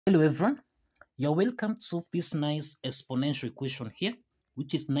Hello everyone, you're welcome to solve this nice exponential equation here,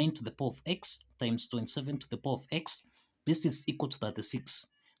 which is 9 to the power of x times 27 to the power of x. This is equal to 36.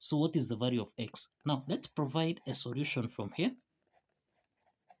 So what is the value of x? Now let's provide a solution from here.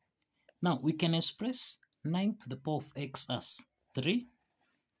 Now we can express 9 to the power of x as 3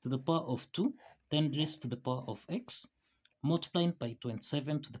 to the power of 2, then raised to the power of x, multiplied by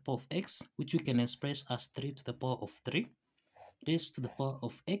 27 to the power of x, which we can express as 3 to the power of 3, raised to the power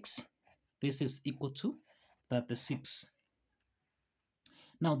of x. This is equal to 36.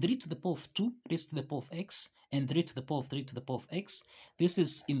 Now 3 to the power of 2 raised to the power of x and 3 to the power of 3 to the power of x. This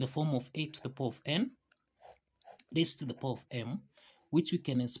is in the form of 8 to the power of n raised to the power of m, which we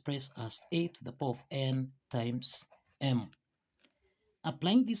can express as 8 to the power of n times m.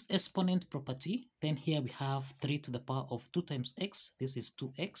 Applying this exponent property, then here we have 3 to the power of 2 times x. This is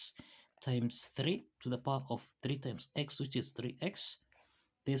 2x times 3 to the power of 3 times x, which is 3x.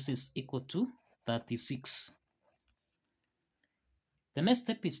 This is equal to 36. The next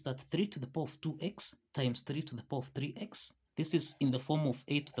step is that 3 to the power of 2x times 3 to the power of 3x. This is in the form of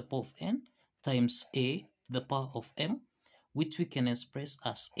a to the power of n times a to the power of m, which we can express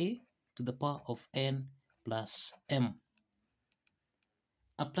as a to the power of n plus m.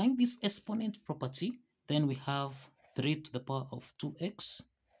 Applying this exponent property, then we have 3 to the power of 2x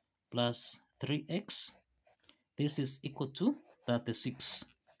plus 3x. This is equal to 36.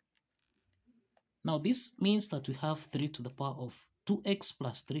 Now this means that we have 3 to the power of 2x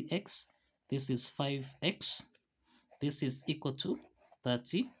plus 3x. This is 5x. This is equal to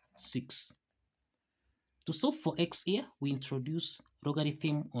 36. To solve for x here, we introduce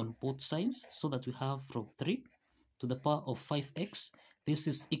logarithm on both sides so that we have log 3 to the power of 5x. This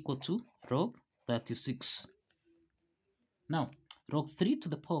is equal to log 36. Now, log 3 to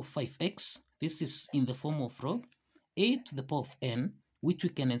the power of 5x, this is in the form of log a to the power of n, which we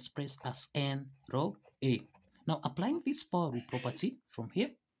can express as n log a. Now, applying this power rule property from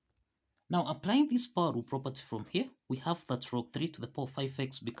here, we have that log 3 to the power of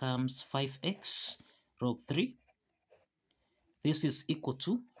 5x becomes 5x log 3. This is equal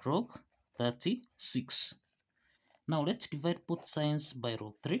to log 36. Now, let's divide both sides by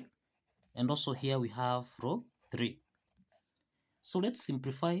log 3. And also here we have log 3. So let's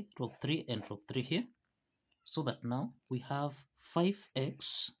simplify log 3 and log 3 here. So that now we have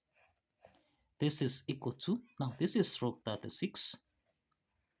 5x. This is equal to, now this is log 36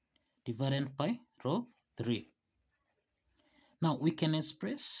 divided by log 3. Now we can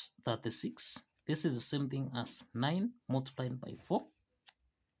express 36. This is the same thing as 9 multiplied by 4.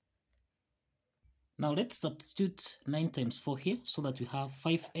 Now let's substitute 9 times 4 here so that we have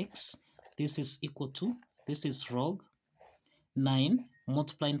 5x. This is equal to, this is log 9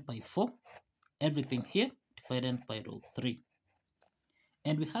 multiplied by 4. Everything here divided by log 3.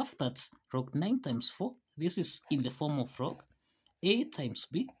 And we have that log 9 times 4. This is in the form of log a times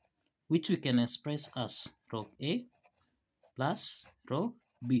b, which we can express as log a plus log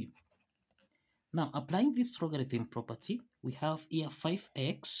b. Now, applying this logarithm property, we have here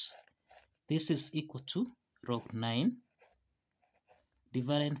 5x. This is equal to log 9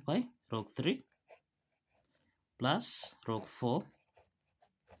 divided by log 3 plus log 4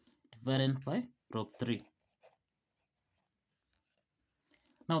 divided by log 3.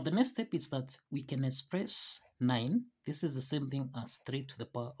 Now the next step is that we can express 9. This is the same thing as 3 to the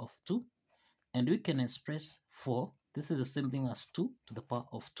power of 2. And we can express 4. This is the same thing as 2 to the power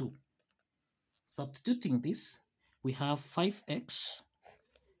of 2. Substituting this, we have 5x.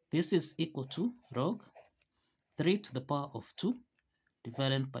 This is equal to log 3 to the power of 2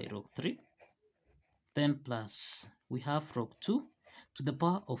 divided by log 3. Then plus, we have log 2 to the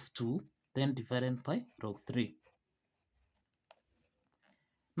power of 2, then divided by log 3.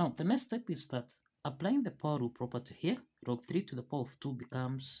 Now, the next step is that applying the power rule property here, log 3 to the power of 2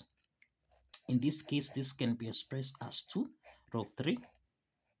 becomes, in this case, this can be expressed as 2 log 3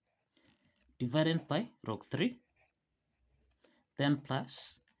 divided by log 3. Then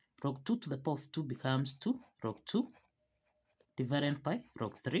plus, log 2 to the power of 2 becomes 2 log 2 divided by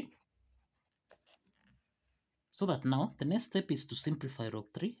log 3. So that now, the next step is to simplify log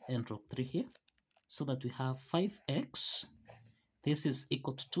 3 and log 3 here, so that we have 5x. This is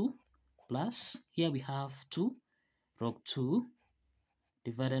equal to 2 plus, here we have 2 log 2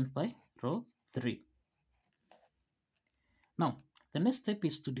 divided by log 3. Now, the next step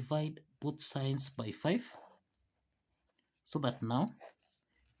is to divide both sides by 5. So that now,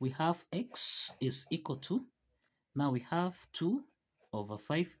 we have x is equal to, now we have 2 over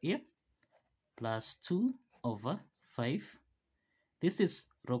 5 here, plus 2 over 5. This is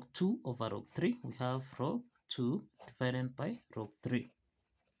log 2 over log 3. We have log 2 divided by log 3.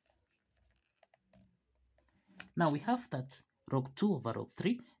 Now we have that log 2 over log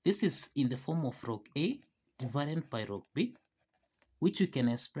 3. This is in the form of log A divided by log B, which you can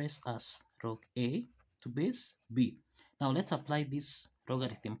express as log A to base B. Now let's apply this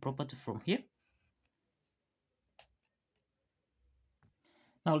logarithm property from here.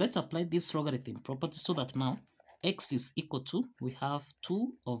 Now let's apply this logarithm property so that now x is equal to, we have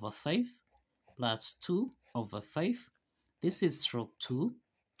 2 over 5 plus 2 over 5. This is log 2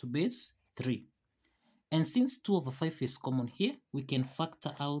 to base 3. And since 2 over 5 is common here, we can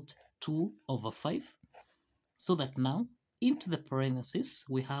factor out 2 over 5. So that now, into the parentheses,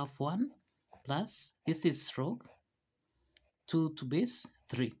 we have 1 plus, this is log 2 to base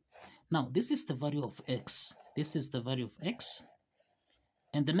 3. Now, this is the value of x. This is the value of x.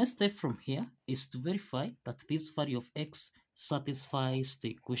 And the next step from here is to verify that this value of x satisfies the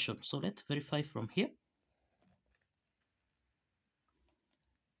equation. So let's verify from here.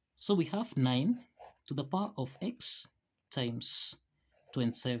 So we have 9 to the power of x times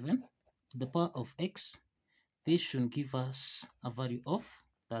 27 to the power of x. This should give us a value of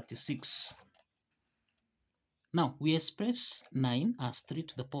 36. Now we express 9 as 3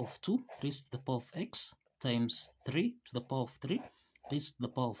 to the power of 2 raised to the power of x times 3 to the power of 3 raised to the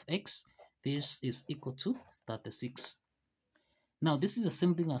power of x. This is equal to 36. Now this is the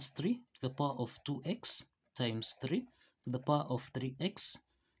same thing as 3 to the power of 2x times 3 to the power of 3x.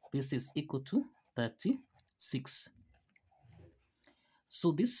 This is equal to 36.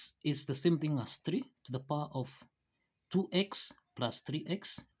 So this is the same thing as 3 to the power of 2x plus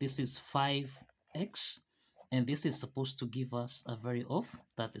 3x. This is 5x. And this is supposed to give us a value of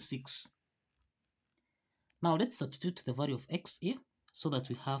 36. Now let's substitute the value of x here so that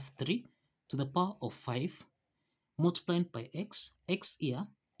we have 3 to the power of 5 multiplied by x. X here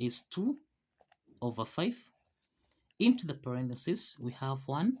is 2 over 5. Into the parentheses, we have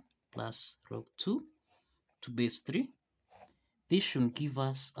 1 plus log 2 to base 3. This should give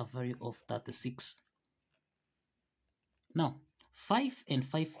us a value of 36. Now, 5 and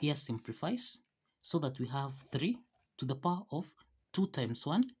 5 here simplifies so that we have 3 to the power of 2 times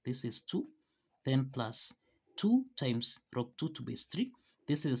 1. This is 2. Then plus 2 times log 2 to base 3.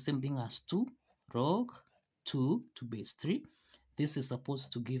 This is the same thing as 2 log 2 to base 3. This is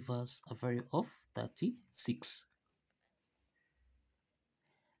supposed to give us a value of 36.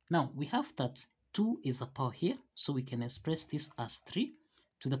 Now we have that 2 is a power here, so we can express this as 3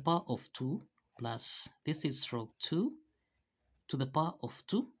 to the power of 2 plus, this is log 2 to the power of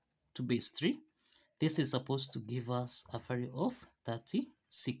 2 to base 3. This is supposed to give us a value of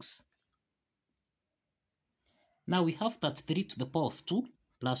 36. Now we have that 3 to the power of 2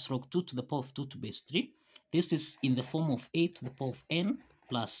 plus log 2 to the power of 2 to base 3. This is in the form of a to the power of n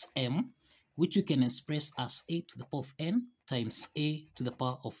plus m, which you can express as a to the power of n times a to the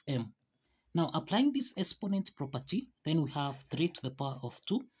power of m. Now applying this exponent property, then we have 3 to the power of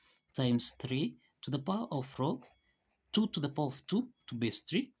 2 times 3 to the power of log 2 to the power of 2 to base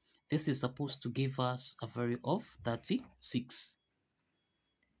 3. This is supposed to give us a value of 36.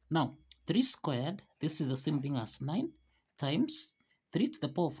 Now 3 squared, this is the same thing as 9 times 3 to the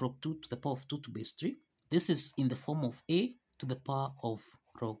power of log 2 to the power of 2 to base 3. This is in the form of a to the power of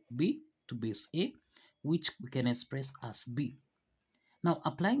log b to base a, which we can express as b. Now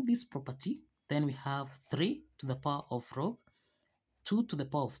applying this property, then we have 3 to the power of log 2 to the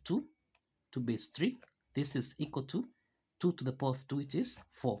power of 2 to base 3. This is equal to 2 to the power of 2, which is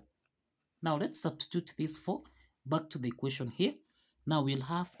 4. Now let's substitute this 4 back to the equation here. Now we'll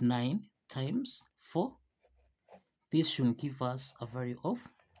have 9 times 4. This should give us a value of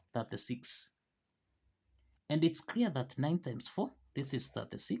 36. And it's clear that 9 times 4, this is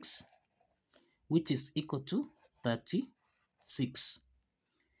 36, which is equal to 36.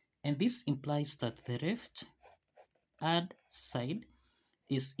 And this implies that the left hand side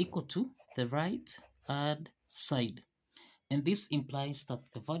is equal to the right hand side. And this implies that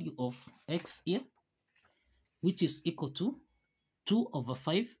the value of x here, which is equal to 2 over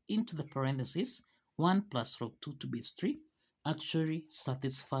 5 into the parentheses 1 plus log 2 to base 3, actually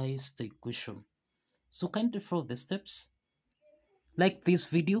satisfies the equation. So kindly follow the steps, like this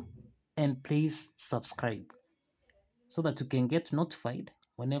video, and please subscribe so that you can get notified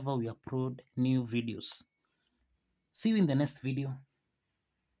whenever we upload new videos. See you in the next video.